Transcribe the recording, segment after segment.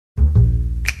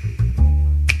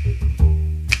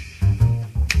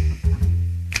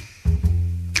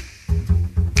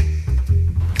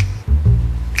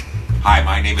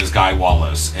my name is Guy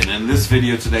Wallace, and in this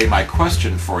video today my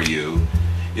question for you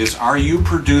is, are you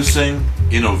producing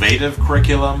innovative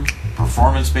curriculum,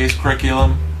 performance-based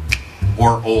curriculum,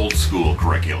 or old school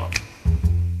curriculum?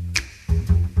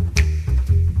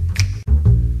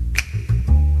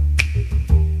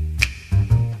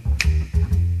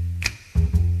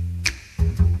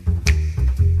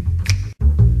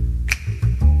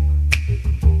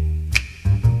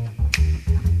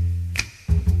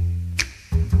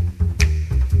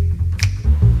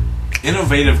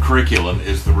 Innovative curriculum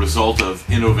is the result of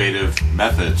innovative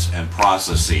methods and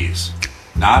processes,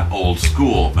 not old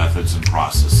school methods and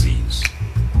processes.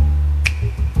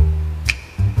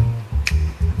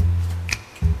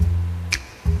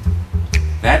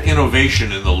 That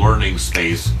innovation in the learning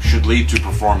space should lead to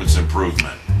performance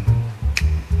improvement.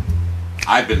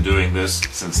 I've been doing this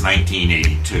since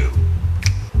 1982.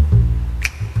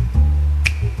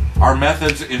 Our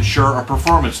methods ensure a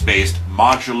performance-based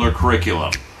modular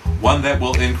curriculum, one that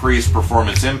will increase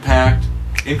performance impact,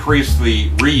 increase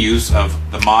the reuse of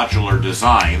the modular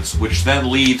designs, which then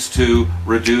leads to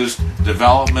reduced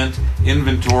development,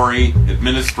 inventory,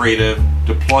 administrative,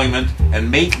 deployment, and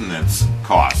maintenance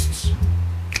costs.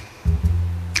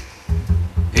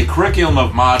 A curriculum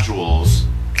of modules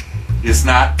is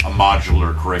not a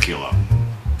modular curriculum.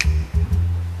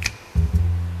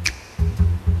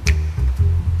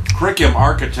 Curriculum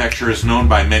architecture is known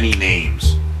by many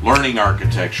names: learning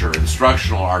architecture,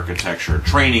 instructional architecture,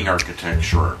 training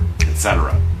architecture,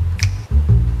 etc.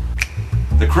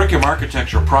 The curriculum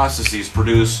architecture processes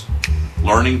produce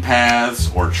learning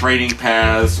paths or training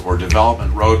paths or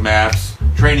development roadmaps,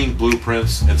 training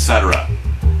blueprints, etc.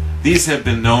 These have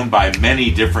been known by many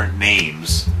different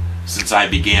names since I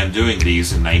began doing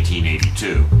these in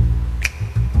 1982.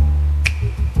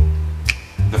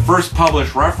 The first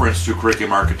published reference to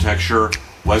curriculum architecture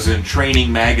was in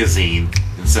Training Magazine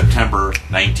in September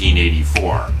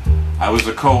 1984. I was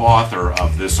a co-author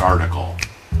of this article.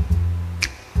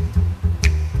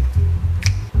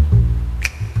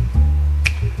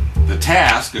 The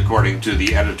task, according to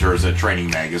the editors at Training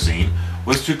Magazine,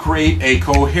 was to create a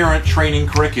coherent training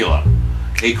curriculum,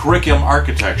 a curriculum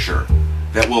architecture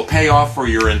that will pay off for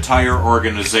your entire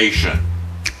organization.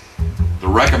 The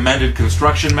recommended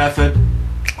construction method: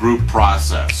 group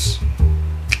process.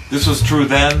 This was true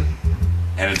then,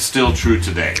 and it's still true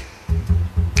today.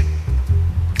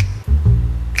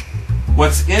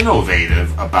 What's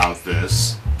innovative about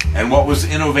this, and what was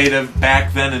innovative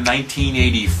back then in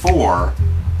 1984,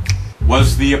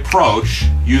 was the approach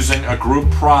using a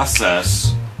group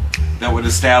process that would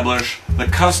establish the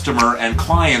customer and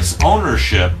client's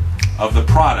ownership of the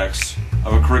products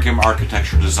of a curriculum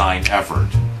architecture design effort.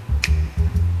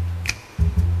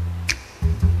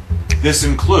 This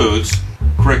includes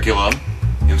curriculum,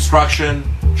 instruction,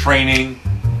 training,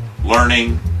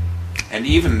 learning, and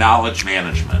even knowledge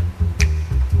management.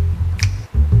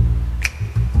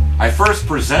 I first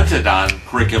presented on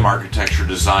curriculum architecture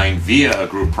design via a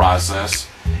group process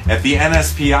at the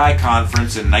NSPI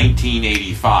conference in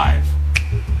 1985.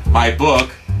 My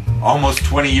book, almost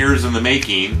 20 years in the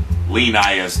making, Lean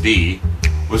ISD,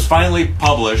 was finally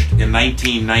published in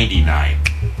 1999.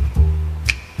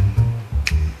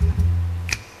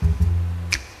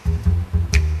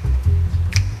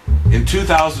 In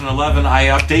 2011, I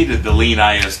updated the Lean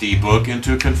ISD book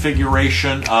into a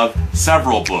configuration of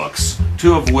several books,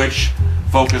 two of which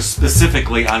focus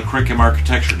specifically on curriculum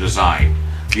architecture design.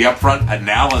 The upfront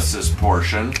analysis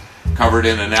portion covered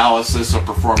in analysis of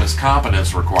performance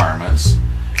competence requirements,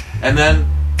 and then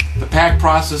the PACT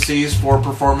processes for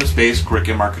performance-based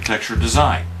curriculum architecture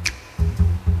design.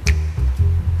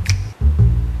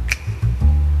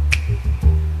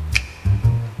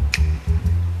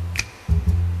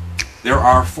 There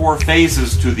are 4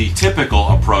 phases to the typical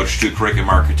approach to curriculum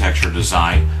architecture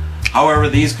design. However,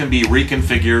 these can be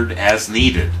reconfigured as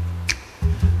needed.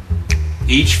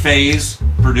 Each phase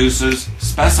produces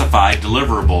specified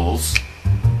deliverables,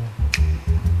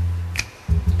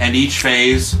 and each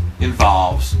phase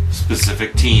involves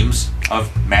specific teams of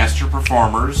master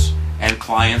performers and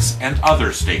clients and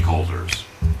other stakeholders.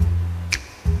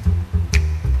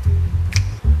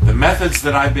 The methods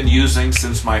that I've been using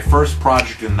since my first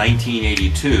project in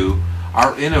 1982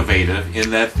 are innovative in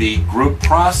that the group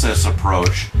process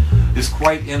approach is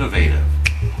quite innovative.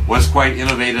 Was quite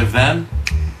innovative then,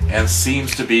 and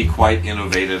seems to be quite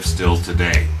innovative still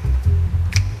today.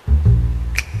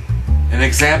 An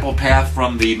example path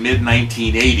from the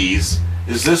mid-1980s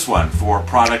is this one for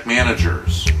product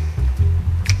managers.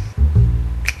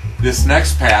 This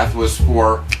next path was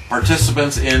for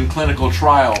participants in clinical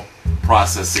trial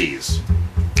processes.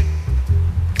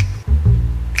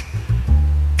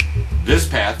 This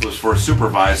path was for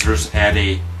supervisors at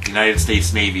a United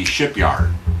States Navy shipyard.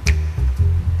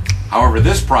 However,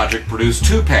 this project produced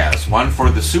two paths, one for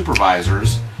the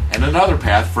supervisors and another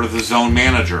path for the zone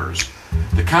managers.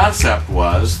 The concept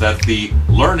was that the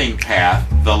learning path,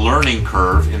 the learning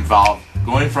curve, involved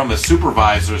going from a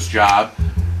supervisor's job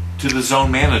to the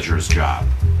zone manager's job.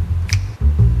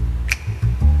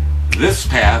 This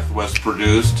path was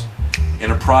produced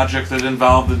in a project that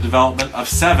involved the development of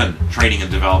 7 training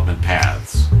and development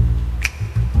paths.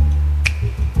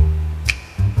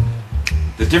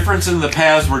 The difference in the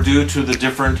paths were due to the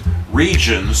different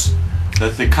regions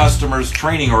that the customer's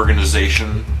training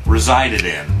organization resided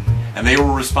in, and they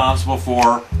were responsible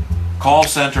for call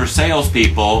center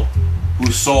salespeople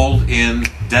who sold in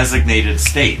designated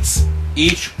states,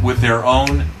 each with their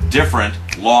own different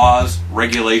laws,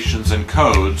 regulations, and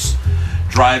codes,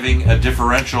 driving a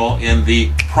differential in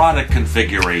the product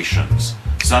configurations.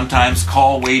 Sometimes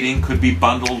call waiting could be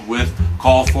bundled with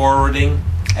call forwarding,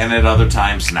 and at other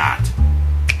times not.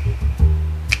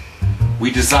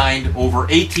 We designed over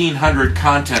 1,800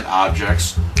 content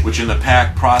objects, which in the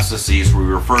PACT processes we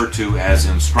refer to as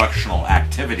instructional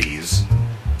activities.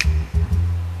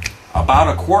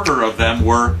 About a quarter of them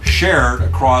were shared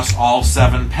across all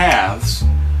 7 paths,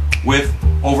 with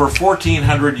over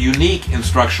 1,400 unique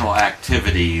instructional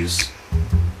activities.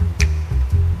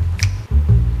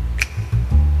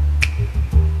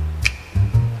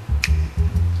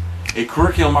 A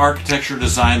curriculum architecture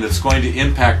design that's going to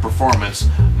impact performance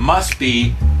must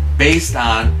be based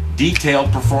on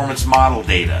detailed performance model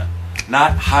data,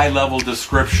 not high-level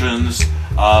descriptions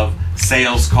of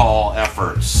sales call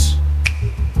efforts.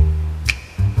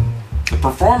 The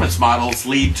performance models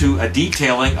lead to a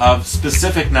detailing of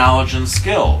specific knowledge and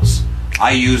skills.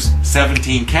 I use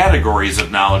 17 categories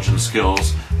of knowledge and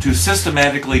skills to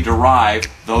systematically derive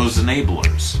those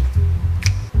enablers.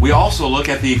 We also look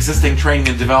at the existing training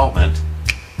and development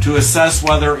to assess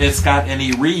whether it's got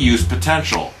any reuse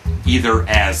potential, either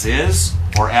as is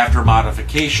or after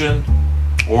modification,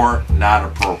 or not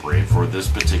appropriate for this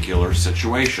particular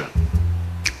situation.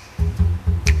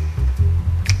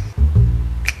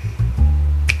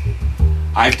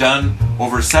 I've done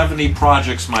over 70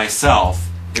 projects myself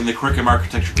in the curriculum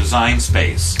architecture design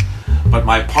space, but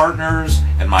my partners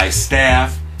and my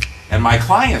staff and my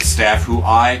client staff who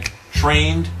I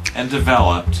trained and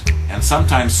developed and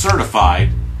sometimes certified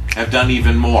have done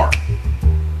even more.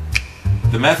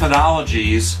 The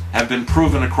methodologies have been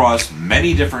proven across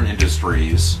many different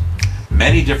industries,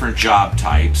 many different job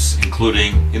types,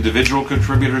 including individual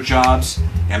contributor jobs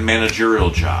and managerial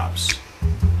jobs.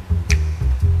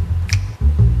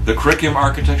 The curriculum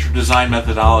architecture design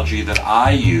methodology that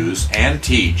I use and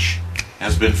teach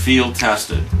has been field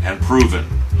tested and proven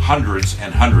hundreds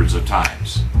and hundreds of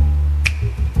times.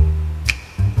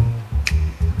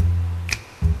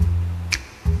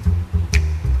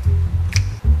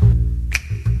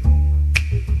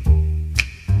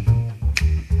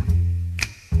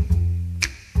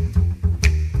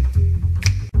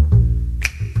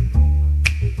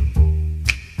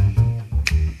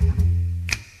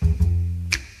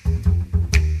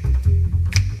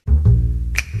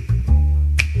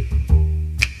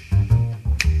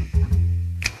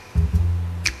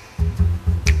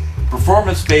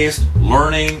 Performance-based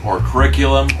learning or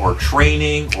curriculum or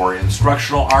training or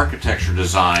instructional architecture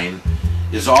design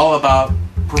is all about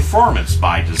performance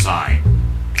by design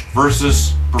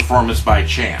versus performance by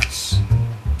chance.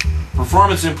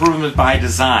 Performance improvement by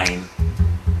design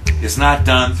is not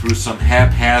done through some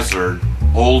haphazard,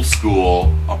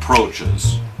 old-school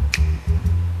approaches.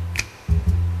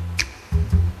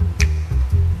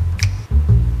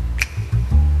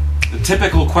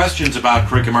 Typical questions about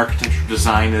curriculum architecture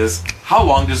design is, how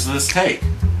long does this take?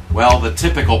 Well, the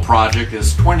typical project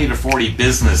is 20 to 40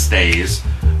 business days,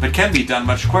 but can be done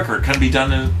much quicker. It can be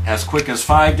done in as quick as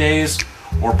 5 days,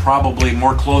 or probably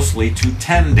more closely to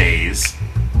 10 days.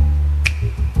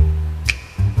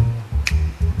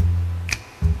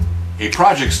 A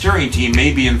project steering team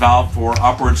may be involved for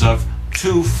upwards of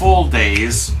 2 full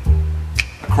days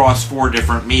across 4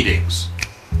 different meetings.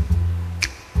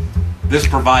 This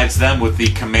provides them with the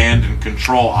command and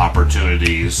control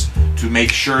opportunities to make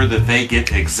sure that they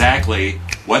get exactly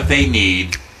what they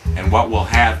need and what will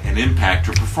have an impact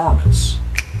to performance.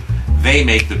 They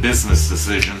make the business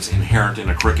decisions inherent in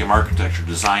a curriculum architecture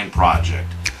design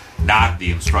project, not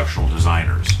the instructional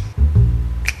designers.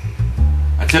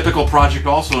 A typical project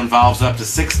also involves up to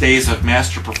 6 days of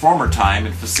master performer time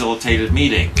in facilitated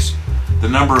meetings. The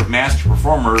number of master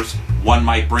performers one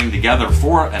might bring together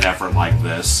for an effort like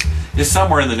this is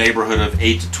somewhere in the neighborhood of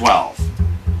 8 to 12.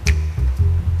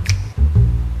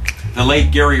 The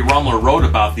late Gary Rumler wrote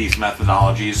about these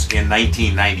methodologies in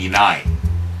 1999.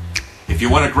 If you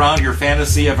want to ground your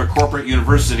fantasy of a corporate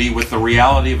university with the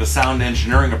reality of a sound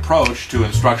engineering approach to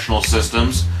instructional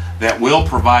systems that will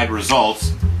provide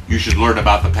results, you should learn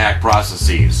about the PACT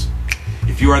processes.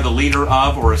 If you are the leader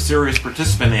of or a serious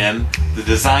participant in the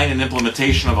design and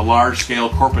implementation of a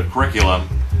large-scale corporate curriculum,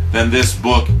 then this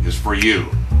book is for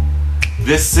you.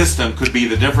 This system could be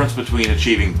the difference between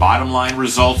achieving bottom-line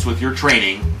results with your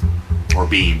training or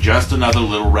being just another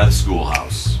little red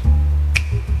schoolhouse.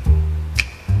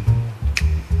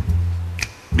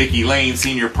 Mickey Lane,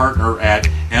 senior partner at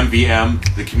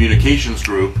MVM, the communications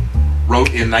group,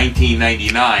 wrote in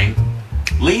 1999,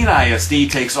 Lean ISD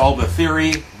takes all the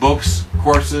theory, books,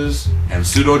 courses, and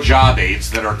pseudo-job aids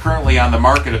that are currently on the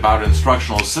market about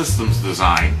instructional systems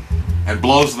design and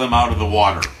blows them out of the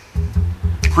water.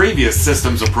 Previous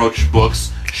systems approach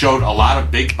books showed a lot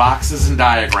of big boxes and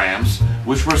diagrams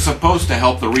which were supposed to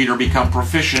help the reader become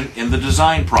proficient in the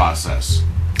design process.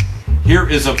 Here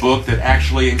is a book that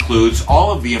actually includes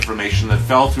all of the information that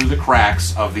fell through the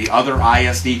cracks of the other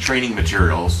ISD training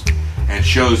materials and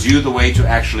shows you the way to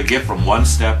actually get from one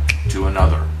step to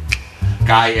another.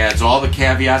 Guy adds all the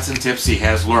caveats and tips he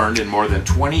has learned in more than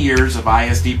 20 years of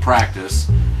ISD practice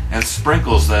and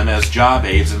sprinkles them as job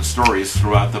aids and stories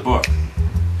throughout the book.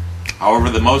 However,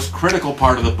 the most critical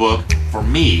part of the book, for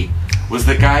me, was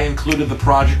that Guy included the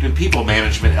project and people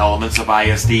management elements of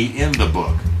ISD in the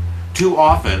book. Too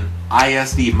often,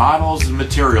 ISD models and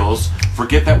materials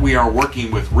forget that we are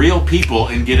working with real people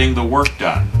in getting the work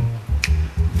done.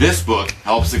 This book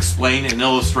helps explain and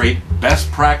illustrate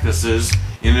best practices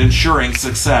in ensuring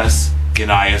success in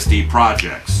ISD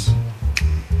projects.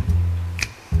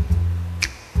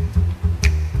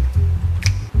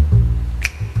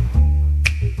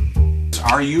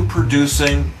 Are you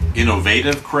producing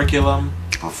innovative curriculum,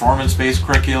 performance-based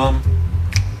curriculum,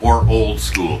 or old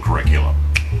school curriculum?